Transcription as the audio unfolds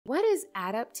What is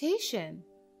adaptation?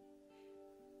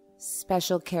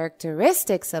 Special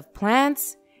characteristics of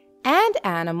plants and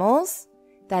animals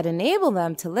that enable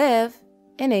them to live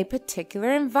in a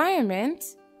particular environment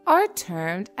are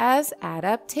termed as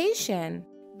adaptation.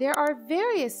 There are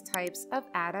various types of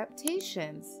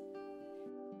adaptations.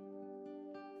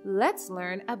 Let's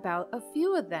learn about a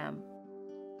few of them.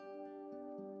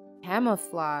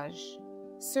 Camouflage.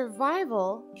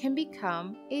 Survival can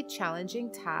become a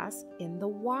challenging task in the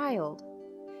wild,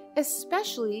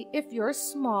 especially if you're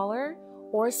smaller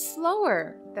or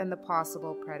slower than the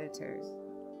possible predators.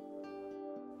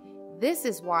 This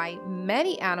is why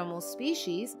many animal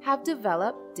species have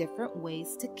developed different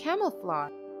ways to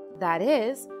camouflage, that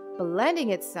is,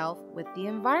 blending itself with the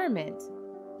environment.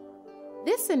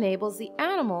 This enables the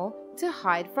animal to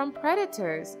hide from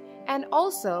predators and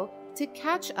also to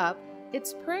catch up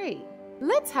its prey.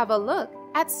 Let's have a look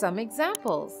at some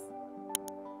examples.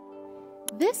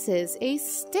 This is a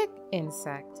stick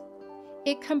insect.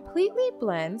 It completely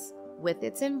blends with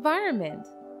its environment.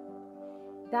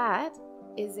 That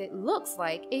is, it looks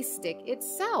like a stick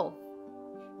itself.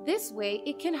 This way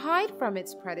it can hide from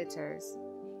its predators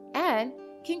and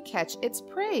can catch its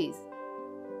prey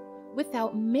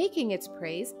without making its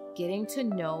prey getting to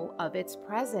know of its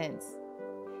presence.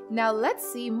 Now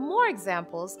let's see more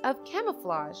examples of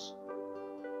camouflage.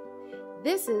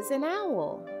 This is an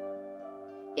owl.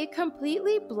 It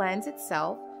completely blends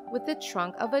itself with the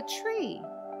trunk of a tree.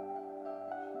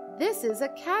 This is a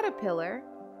caterpillar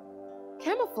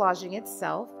camouflaging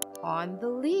itself on the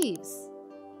leaves.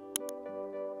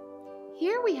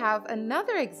 Here we have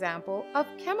another example of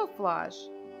camouflage.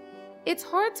 It's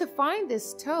hard to find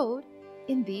this toad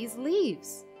in these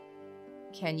leaves.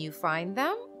 Can you find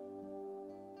them?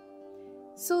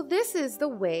 So this is the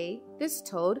way this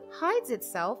toad hides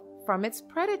itself from its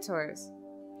predators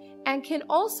and can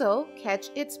also catch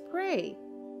its prey.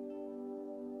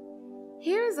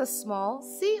 Here is a small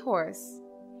seahorse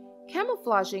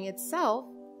camouflaging itself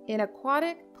in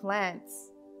aquatic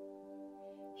plants.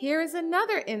 Here is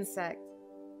another insect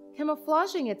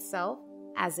camouflaging itself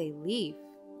as a leaf.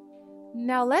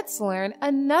 Now let's learn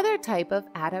another type of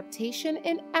adaptation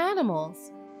in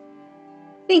animals.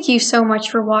 Thank you so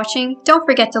much for watching. Don't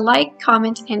forget to like,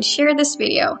 comment, and share this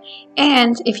video.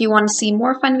 And if you want to see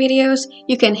more fun videos,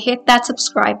 you can hit that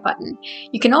subscribe button.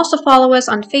 You can also follow us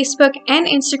on Facebook and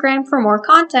Instagram for more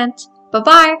content.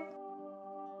 Bye-bye!